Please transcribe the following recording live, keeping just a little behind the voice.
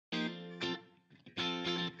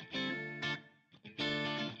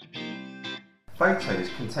Photos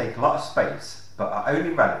can take a lot of space, but are only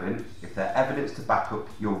relevant if they're evidence to back up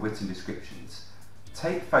your written descriptions.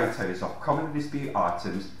 Take photos of commonly disputed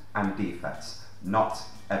items and defects, not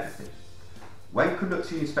everything. When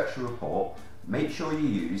conducting your inspection report, make sure you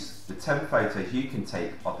use the 10 photos you can take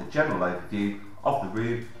of the general overview of the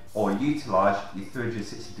room, or utilise your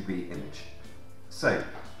 360-degree image. So,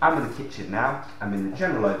 I'm in the kitchen now, I'm in the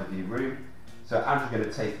general overview room, so I'm just going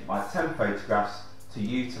to take my 10 photographs to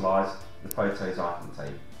utilise the photos I can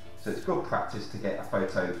take. So it's good practice to get a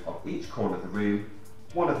photo of each corner of the room,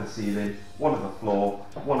 one of the ceiling, one of the floor,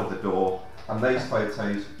 one of the door, and those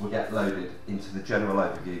photos will get loaded into the general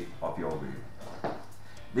overview of your room.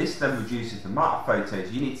 This then reduces the amount of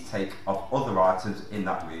photos you need to take of other items in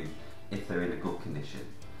that room if they're in a good condition.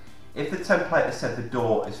 If the template has said the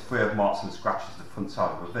door is free of marks and scratches the front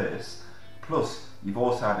side and reverse, plus you've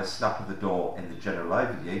also had a snap of the door in the general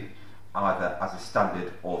overview, either as a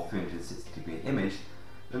standard or 360-degree image,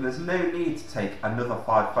 then there's no need to take another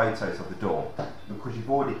 5 photos of the door because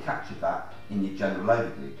you've already captured that in your general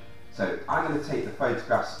overview. So I'm going to take the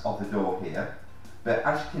photographs of the door here, but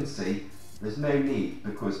as you can see, there's no need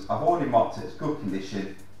because I've already marked it as good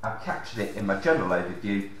condition, I've captured it in my general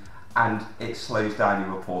overview, and it slows down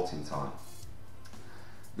your reporting time.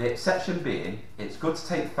 The exception being, it's good to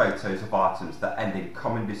take photos of items that end in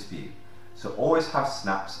common dispute, so always have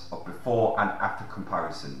snaps of before and after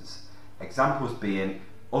comparisons. Examples being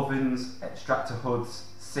ovens, extractor hoods,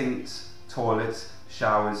 sinks, toilets,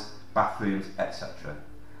 showers, bathrooms, etc.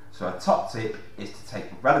 So a top tip is to take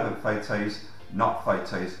relevant photos, not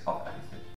photos of anything.